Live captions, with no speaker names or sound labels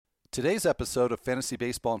Today's episode of Fantasy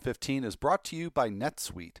Baseball in 15 is brought to you by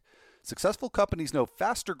NetSuite. Successful companies know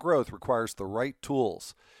faster growth requires the right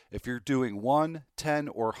tools. If you're doing 1, 10,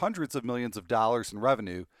 or hundreds of millions of dollars in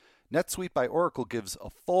revenue, NetSuite by Oracle gives a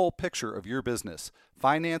full picture of your business,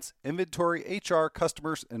 finance, inventory, HR,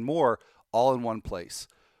 customers, and more, all in one place.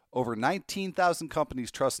 Over 19,000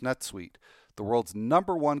 companies trust NetSuite, the world's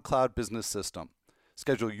 #1 cloud business system.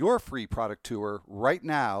 Schedule your free product tour right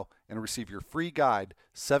now and receive your free guide,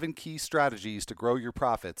 7 Key Strategies to Grow Your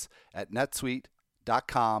Profits at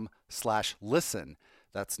netsuite.com/listen.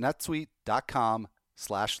 That's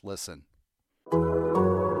netsuite.com/listen.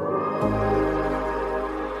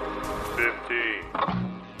 15.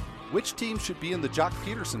 Which team should be in the Jock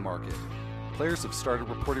Peterson market? Players have started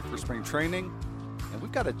reporting for spring training, and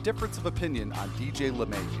we've got a difference of opinion on DJ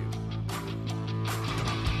LeMahieu.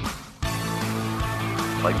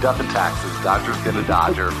 Like death and taxes, Dodgers get a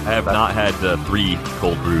Dodger. I have not had 3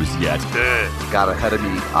 cold brews yet. Got ahead of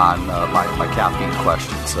me on my caffeine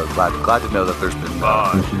question, so glad to know that there's been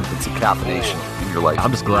some caffeination in your life.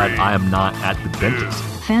 I'm just glad I am not at the dentist.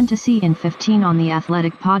 Fantasy in 15 on the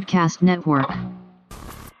Athletic Podcast Network.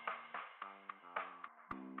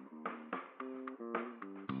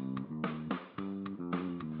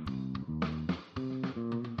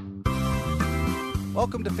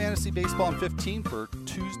 Welcome to Fantasy Baseball in 15 for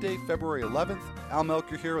Tuesday, February 11th. Al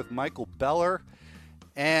Melcher here with Michael Beller.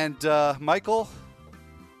 And Michael,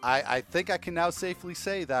 I think I can now safely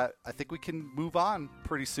say that I think we can move on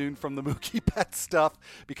pretty soon from the Mookie Betts stuff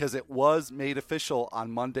because it was made official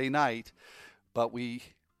on Monday night. But we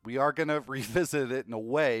are going to revisit it in a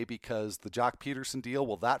way because the Jock Peterson deal,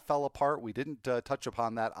 well, that fell apart. We didn't touch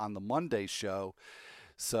upon that on the Monday show.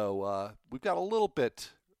 So we've got a little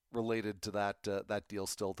bit related to that deal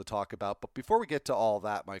still to talk about. But before we get to all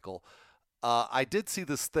that, Michael, I did see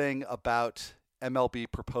this thing about MLB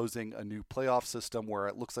proposing a new playoff system where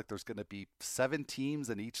it looks like there's going to be 7 teams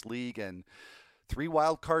in each league and 3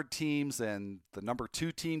 wild card teams, and the number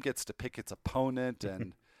 2 team gets to pick its opponent.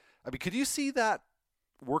 And I mean, could you see that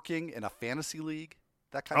working in a fantasy league,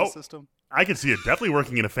 that kind of system? I can see it definitely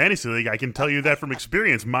working in a fantasy league. I can tell you that from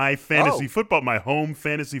experience. My fantasy football, my home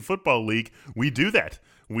fantasy football league, we do that.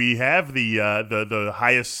 We have the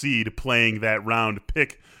highest seed playing that round,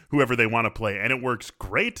 pick whoever they want to play, and it works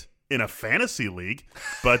great in a fantasy league.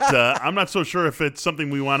 But I'm not so sure if it's something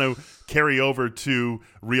we want to carry over to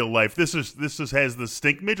real life. This has the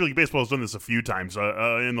stink. Major League Baseball has done this a few times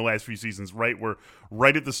in the last few seasons. Right, we're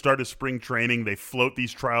right at the start of spring training. They float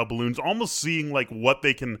these trial balloons, almost seeing like what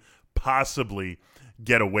they can possibly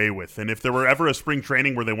get away with. And if there were ever a spring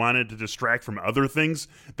training where they wanted to distract from other things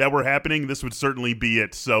that were happening, this would certainly be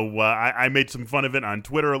it. So I made some fun of it on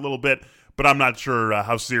Twitter a little bit, but I'm not sure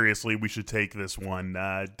how seriously we should take this one.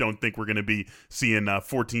 Don't think we're going to be seeing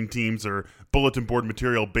 14 teams or bulletin board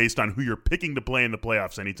material based on who you're picking to play in the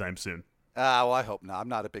playoffs anytime soon. Well, I hope not. I'm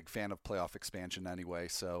not a big fan of playoff expansion anyway,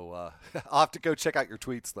 so I'll have to go check out your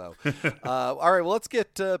tweets, though. All right, well, let's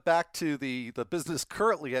get back to the business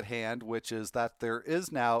currently at hand, which is that there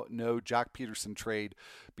is now no Jock Peterson trade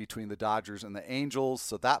between the Dodgers and the Angels,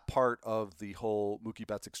 so that part of the whole Mookie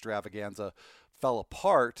Betts extravaganza fell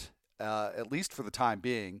apart, at least for the time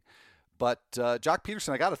being. But Jock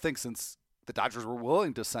Peterson, I got to think, since the Dodgers were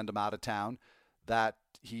willing to send him out of town, that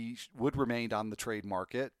he would remain on the trade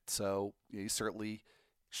market. So he's certainly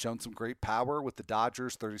shown some great power with the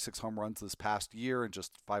Dodgers, 36 home runs this past year and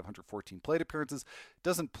just 514 plate appearances.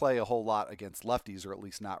 Doesn't play a whole lot against lefties, or at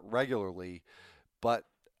least not regularly. But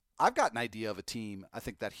I've got an idea of a team I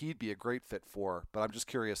think that he'd be a great fit for. But I'm just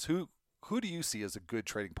curious, who do you see as a good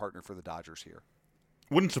trading partner for the Dodgers here?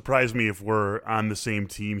 Wouldn't surprise me if we're on the same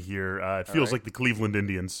team here. It feels like the Cleveland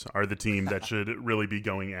Indians are the team that should really be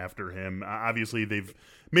going after him. Obviously, they've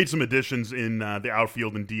made some additions in the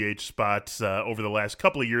outfield and DH spots over the last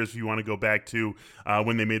couple of years. If you want to go back to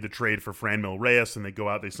when they made the trade for Franmil Reyes, and they go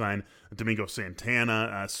out, they sign Domingo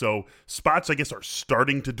Santana. So spots, I guess, are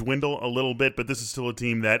starting to dwindle a little bit, but this is still a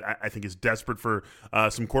team that I think is desperate for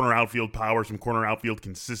some corner outfield power, some corner outfield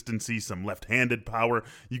consistency, some left-handed power.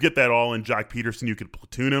 You get that all in Jock Peterson. You could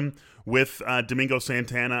platoon him with Domingo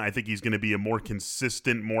Santana. I think he's going to be a more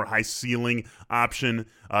consistent, more high-ceiling option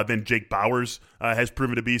than Jake Bauers has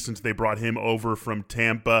proven to be since they brought him over from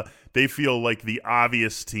Tampa. They feel like the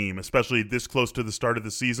obvious team, especially this close to the start of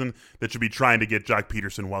the season, that should be trying to get Jock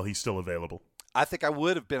Peterson while he's still available. I think I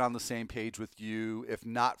would have been on the same page with you if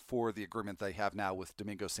not for the agreement they have now with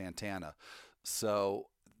Domingo Santana. So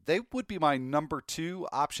they would be my number 2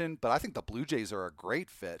 option, but I think the Blue Jays are a great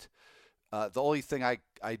fit. The only thing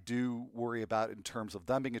I do worry about in terms of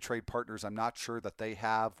them being a trade partners, I'm not sure that they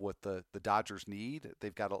have what the Dodgers need.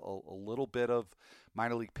 They've got a little bit of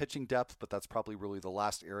minor league pitching depth, but that's probably really the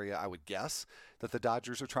last area I would guess that the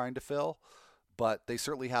Dodgers are trying to fill. But they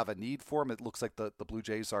certainly have a need for them. It looks like the Blue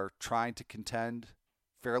Jays are trying to contend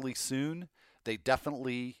fairly soon. They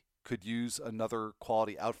definitely could use another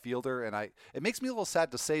quality outfielder, and it makes me a little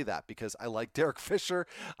sad to say that because I like Derek Fisher.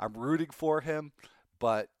 I'm rooting for him.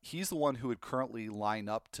 But he's the one who would currently line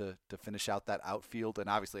up to finish out that outfield. And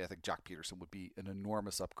obviously, I think Jock Peterson would be an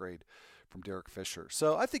enormous upgrade from Derek Fisher.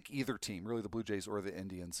 So I think either team, really the Blue Jays or the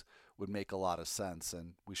Indians, would make a lot of sense.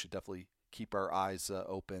 And we should definitely keep our eyes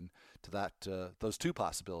open to those two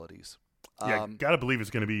possibilities. Yeah, got to believe it's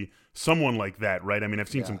going to be someone like that, right? I mean, I've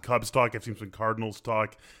seen some Cubs talk. I've seen some Cardinals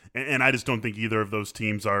talk. And I just don't think either of those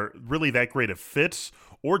teams are really that great of fits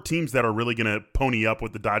or teams that are really going to pony up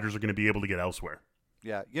what the Dodgers are going to be able to get elsewhere.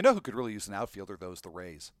 Yeah, you know who could really use an outfielder, though, is the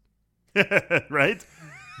Rays. Right?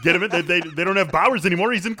 Get him in. They don't have Bowers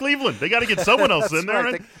anymore. He's in Cleveland. They got to get someone else in there.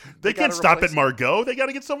 Right. They can't stop at Margot. They got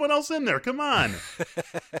to get someone else in there. Come on.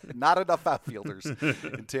 Not enough outfielders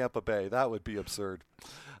in Tampa Bay. That would be absurd.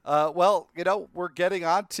 Well, we're getting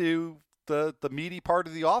on to the meaty part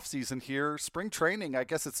of the offseason here. Spring training, I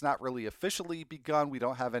guess it's not really officially begun. We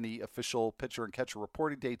don't have any official pitcher and catcher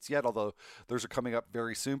reporting dates yet, although those are coming up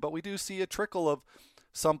very soon. But we do see a trickle of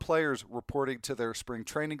some players reporting to their spring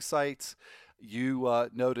training sites. You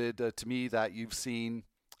noted to me that you've seen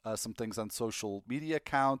some things on social media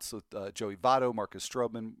accounts with Joey Votto, Marcus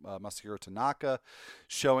Stroman, Masahiro Tanaka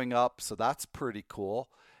showing up. So that's pretty cool.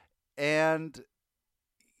 And,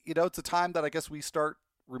 it's a time that I guess we start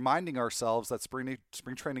reminding ourselves that spring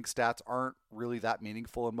training stats aren't really that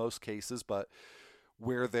meaningful in most cases, but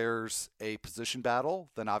where there's a position battle,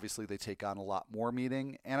 then obviously they take on a lot more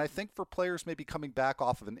meaning. And I think for players maybe coming back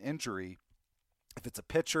off of an injury, if it's a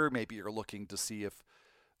pitcher, maybe you're looking to see if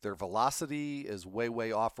their velocity is way,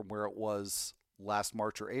 way off from where it was last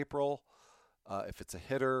March or April. If it's a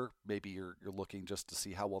hitter, maybe you're looking just to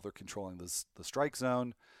see how well they're controlling the strike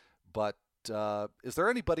zone. But is there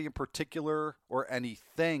anybody in particular or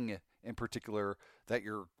anything in particular that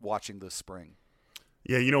you're watching this spring?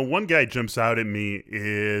 Yeah, one guy jumps out at me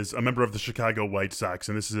is a member of the Chicago White Sox,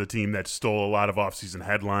 and this is a team that stole a lot of offseason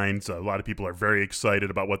headlines. A lot of people are very excited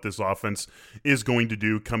about what this offense is going to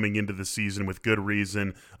do coming into the season with good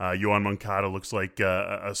reason. Yoan Moncada looks like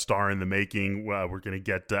a star in the making. We're going to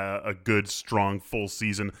get a good, strong, full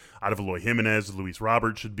season out of Eloy Jimenez. Luis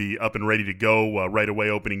Robert should be up and ready to go right away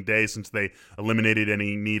opening day since they eliminated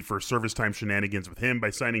any need for service time shenanigans with him by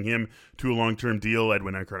signing him to a long-term deal.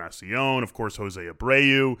 Edwin Encarnacion, of course, Jose Abreu,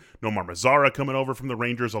 Nomar Mazara coming over from the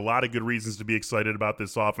Rangers. A lot of good reasons to be excited about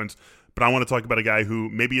this offense. But I want to talk about a guy who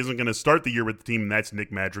maybe isn't going to start the year with the team, and that's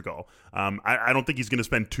Nick Madrigal. I don't think he's going to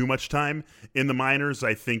spend too much time in the minors.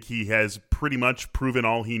 I think he has pretty much proven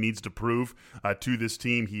all he needs to prove to this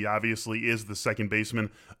team. He obviously is the second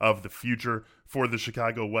baseman of the future for the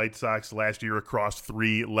Chicago White Sox. Last year across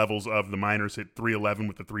three levels of the minors, hit .311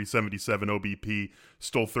 with a .377 OBP,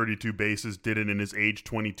 stole 32 bases, did it in his age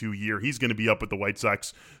 22 year. He's going to be up with the White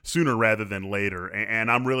Sox sooner rather than later, and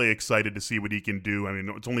I'm really excited to see what he can do. I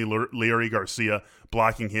mean, it's only Leury Garcia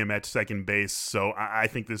blocking him at second base, so I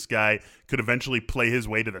think this guy could eventually play his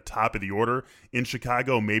way to the top of the order in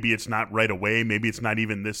Chicago. Maybe it's not right away, maybe it's not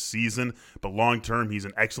even this season, but long term, he's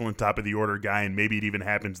an excellent top of the order guy, and maybe it even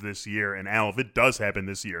happens this year. And Al, if it does happen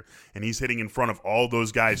this year, and he's hitting in front of all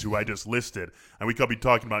those guys who I just listed, and we could be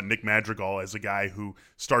talking about Nick Madrigal as a guy who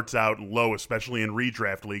starts out low, especially in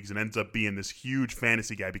redraft leagues, and ends up being this huge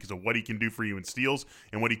fantasy guy because of what he can do for you in steals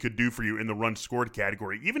and what he could do for you in the runs scored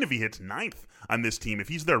category. Even if he hits ninth on this team, if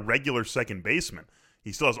he's their regular second baseman,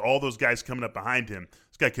 he still has all those guys coming up behind him.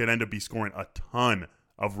 This guy could end up be scoring a ton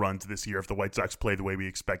of runs this year if the White Sox play the way we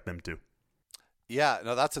expect them to. Yeah,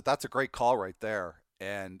 no, that's a great call right there.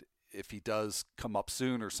 And if he does come up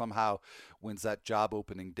soon or somehow wins that job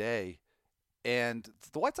opening day, and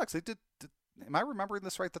the White Sox, they did am I remembering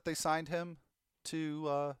this right, that they signed him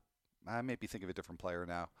to I may be thinking of a different player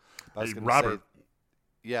now. I was Robert.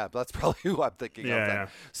 Yeah, but that's probably who I'm thinking of. Yeah.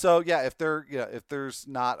 So yeah, if there's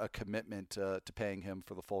not a commitment to paying him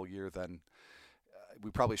for the full year, then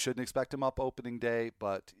we probably shouldn't expect him up opening day.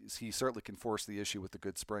 But he certainly can force the issue with the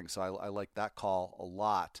good spring. So I like that call a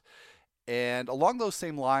lot. And along those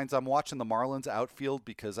same lines, I'm watching the Marlins outfield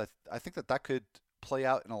because I think that could play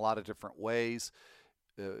out in a lot of different ways.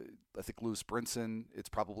 I think Lewis Brinson, it's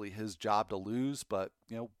probably his job to lose, but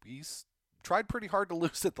he's tried pretty hard to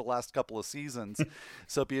lose it the last couple of seasons.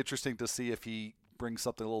 So it'd be interesting to see if he brings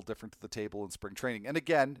something a little different to the table in spring training. And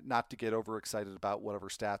again, not to get overexcited about whatever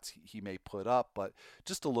stats he may put up, but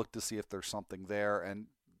just to look to see if there's something there. And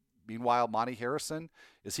meanwhile, Monty Harrison,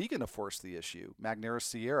 is he going to force the issue? Magneuris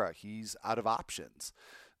Sierra, he's out of options.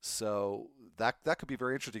 So that could be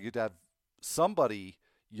very interesting. You'd have somebody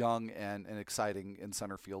young and exciting in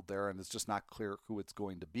center field there, and it's just not clear who it's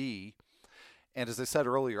going to be. And as I said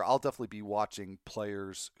earlier, I'll definitely be watching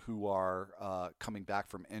players who are coming back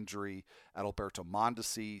from injury. Adalberto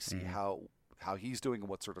Mondesi, see how he's doing and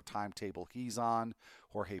what sort of timetable he's on.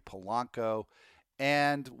 Jorge Polanco.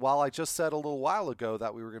 And while I just said a little while ago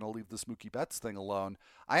that we were going to leave this Mookie Betts thing alone,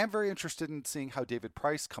 I am very interested in seeing how David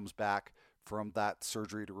Price comes back from that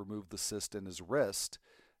surgery to remove the cyst in his wrist.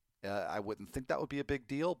 I wouldn't think that would be a big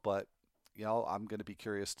deal, but I'm going to be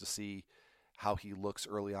curious to see how he looks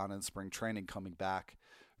early on in spring training coming back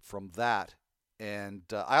from that. And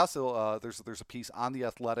I also there's a piece on The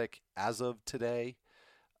Athletic as of today,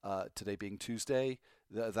 today being Tuesday,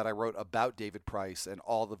 that I wrote about David Price and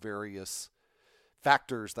all the various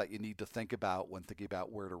factors that you need to think about when thinking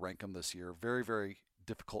about where to rank him this year. Very, very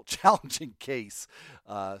difficult, challenging case.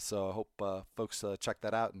 So I hope folks check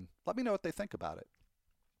that out and let me know what they think about it.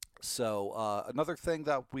 So another thing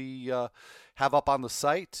that we have up on the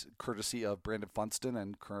site, courtesy of Brandon Funston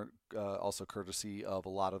and also courtesy of a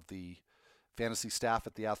lot of the fantasy staff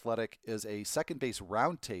at The Athletic, is a second base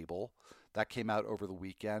roundtable that came out over the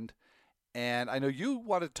weekend. And I know you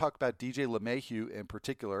wanted to talk about DJ LeMahieu in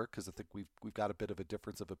particular, because I think we've got a bit of a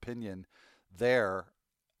difference of opinion there.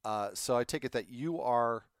 So I take it that you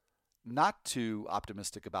are not too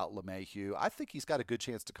optimistic about LeMahieu. I think he's got a good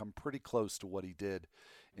chance to come pretty close to what he did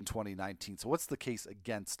in 2019. So what's the case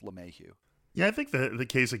against LeMahieu? Yeah, I think the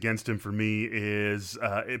case against him for me is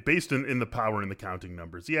based in the power and the counting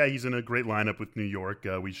numbers. Yeah, he's in a great lineup with New York.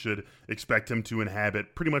 We should expect him to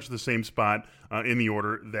inhabit pretty much the same spot in the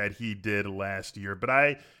order that he did last year. But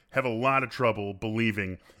I have a lot of trouble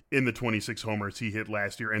believing in the 26 homers he hit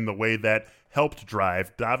last year and the way that helped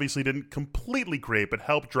drive. Obviously didn't completely great, but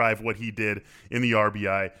helped drive what he did in the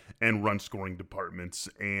RBI and run scoring departments.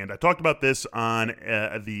 And I talked about this on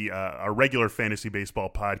our regular fantasy baseball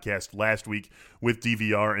podcast last week with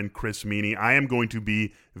DVR and Chris Meany. I am going to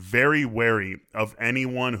be very wary of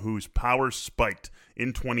anyone whose power spiked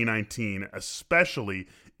in 2019, especially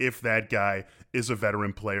if that guy is a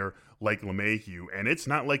veteran player like LeMahieu. And it's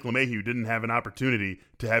not like LeMahieu didn't have an opportunity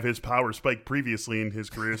to have his power spike previously in his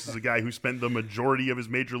career. This is a guy who spent the majority of his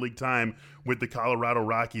major league time with the Colorado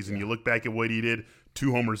Rockies. And you look back at what he did: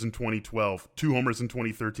 2 homers in 2012, 2 homers in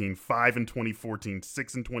 2013, 5 in 2014,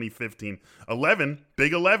 6 in 2015,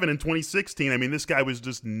 big 11 in 2016. I mean, this guy was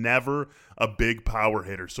just never a big power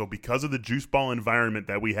hitter. So because of the juice ball environment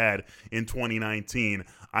that we had in 2019,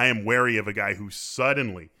 I am wary of a guy who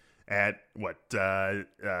suddenly, at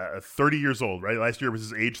 30 years old, right? Last year was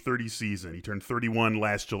his age 30 season. He turned 31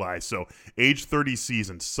 last July. So age 30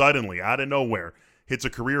 season, suddenly out of nowhere, hits a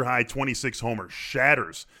career high 26 homers,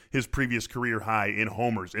 shatters his previous career high in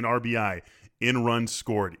homers, in RBI, in runs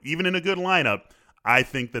scored. Even in a good lineup, I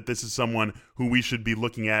think that this is someone who we should be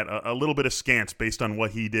looking at a little bit askance based on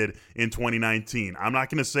what he did in 2019. I'm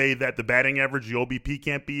not going to say that the batting average, the OBP,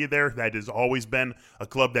 can't be there. That has always been a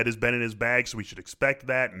club that has been in his bag, so we should expect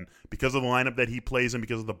that. And because of the lineup that he plays in,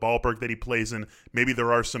 because of the ballpark that he plays in, maybe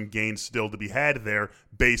there are some gains still to be had there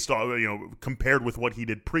based on, compared with what he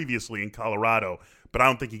did previously in Colorado. But I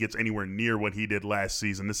don't think he gets anywhere near what he did last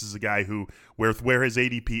season. This is a guy who, where his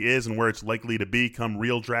ADP is and where it's likely to be come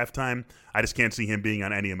real draft time, I just can't see him being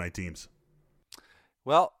on any of my teams.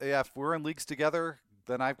 Well, yeah, if we're in leagues together,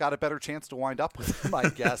 then I've got a better chance to wind up with him, I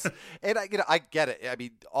guess. And I get it. I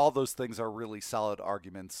mean, all those things are really solid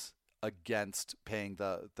arguments against paying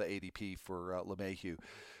the ADP for LeMahieu.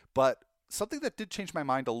 But something that did change my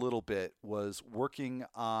mind a little bit was working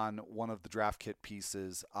on one of the draft kit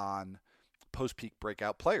pieces on post-peak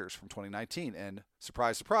breakout players from 2019. And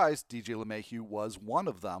surprise, surprise, DJ LeMahieu was one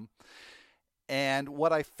of them. And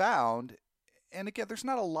what I found, and again, there's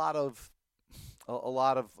not a lot of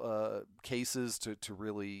cases to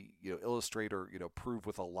really illustrate or prove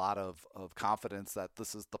with a lot of confidence that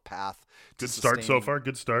this is the path. Good start so far.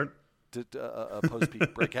 Good start. A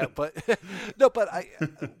post-peak breakout, but no. But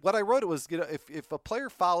what I wrote it was if a player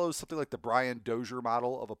follows something like the Brian Dozier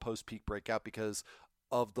model of a post-peak breakout, because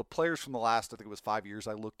of the players from the last, I think it was 5 years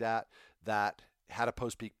I looked at that had a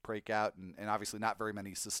post-peak breakout, and obviously not very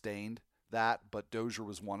many sustained that, but Dozier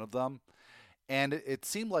was one of them. And it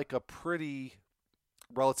seemed like a pretty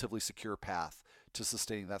relatively secure path to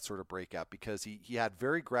sustaining that sort of breakout, because he had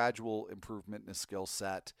very gradual improvement in his skill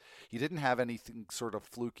set. He didn't have anything sort of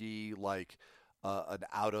fluky like an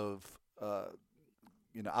out of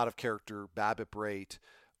out of character BABIP rate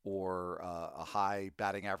or a high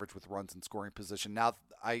batting average with runs in scoring position. Now,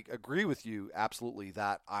 I agree with you absolutely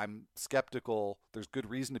that I'm skeptical. There's good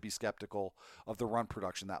reason to be skeptical of the run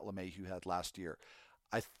production that LeMahieu had last year.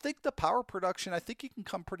 I think the power production, I think he can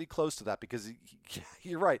come pretty close to that because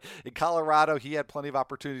you're right. In Colorado, he had plenty of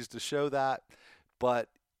opportunities to show that, but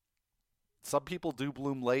some people do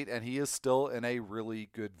bloom late, and he is still in a really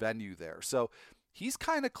good venue there. So he's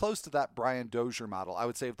kind of close to that Brian Dozier model. I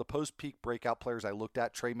would say of the post-peak breakout players I looked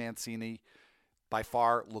at, Trey Mancini by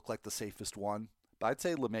far looked like the safest one. But I'd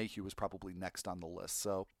say LeMahieu was probably next on the list.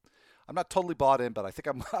 So I'm not totally bought in, but I think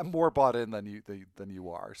I'm more bought in than you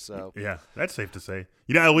are. So yeah, that's safe to say.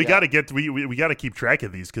 We got to keep track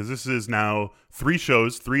of these because this is now 3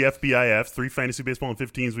 shows, 3 FBIFs, 3 Fantasy Baseball in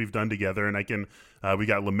 15s we've done together, and we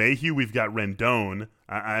got LeMahieu, we've got Rendon.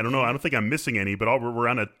 I don't know, I don't think I'm missing any, but we're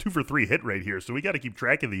on a 2 for 3 hit rate here, so we got to keep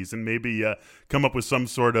track of these and maybe come up with some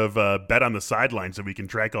sort of bet on the sidelines that we can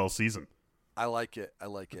track all season. I like it.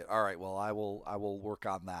 All right, well, I will work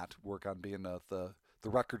on that. Work on being the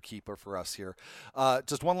record keeper for us here.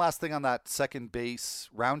 Just one last thing on that second base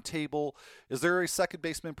roundtable. Is there a second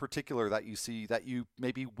baseman in particular that you see that you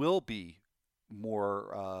maybe will be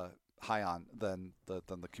more high on than the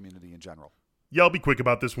community in general? Yeah, I'll be quick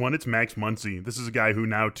about this one. It's Max Muncy. This is a guy who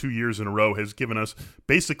now 2 years in a row has given us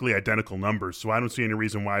basically identical numbers, so I don't see any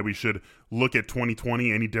reason why we should look at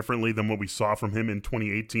 2020 any differently than what we saw from him in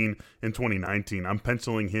 2018 and 2019. I'm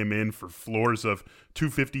penciling him in for floors of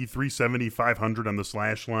 250, 370, 500 on the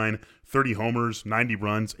slash line, 30 homers, 90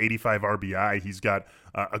 runs, 85 RBI. He's got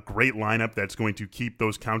a great lineup that's going to keep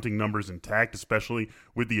those counting numbers intact, especially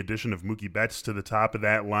with the addition of Mookie Betts to the top of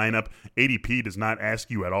that lineup. ADP does not ask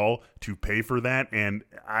you at all to pay for that, and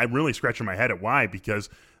I'm really scratching my head at why, because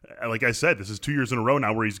like I said, this is 2 years in a row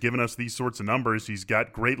now where he's given us these sorts of numbers. He's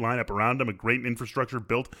got great lineup around him, a great infrastructure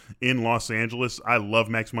built in Los Angeles. I love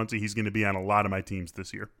Max Muncy. He's going to be on a lot of my teams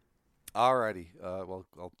this year. Alrighty. Well,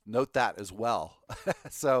 I'll note that as well.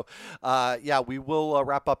 So, we will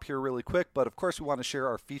wrap up here really quick. But, of course, we want to share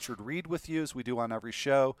our featured read with you as we do on every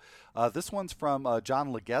show. This one's from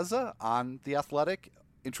John Legeza on The Athletic,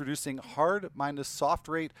 introducing hard minus soft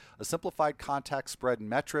rate, a simplified contact spread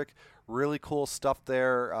metric. Really cool stuff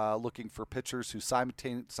there, looking for pitchers who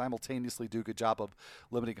simultaneously do a good job of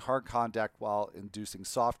limiting hard contact while inducing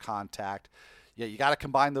soft contact. Yeah, you got to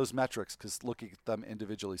combine those metrics because looking at them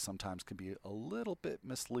individually sometimes can be a little bit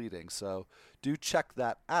misleading. So do check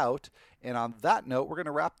that out. And on that note, we're going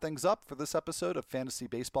to wrap things up for this episode of Fantasy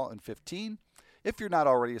Baseball in 15. If you're not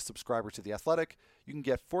already a subscriber to The Athletic, you can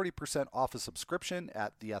get 40% off a subscription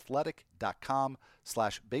at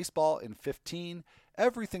theathletic.com/baseball in 15.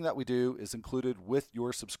 Everything that we do is included with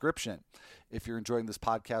your subscription. If you're enjoying this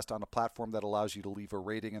podcast on a platform that allows you to leave a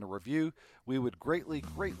rating and a review, we would greatly,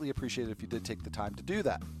 greatly appreciate it if you did take the time to do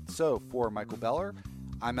that. So for Michael Beller,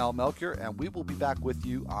 I'm Al Melchior, and we will be back with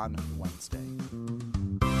you on Wednesday.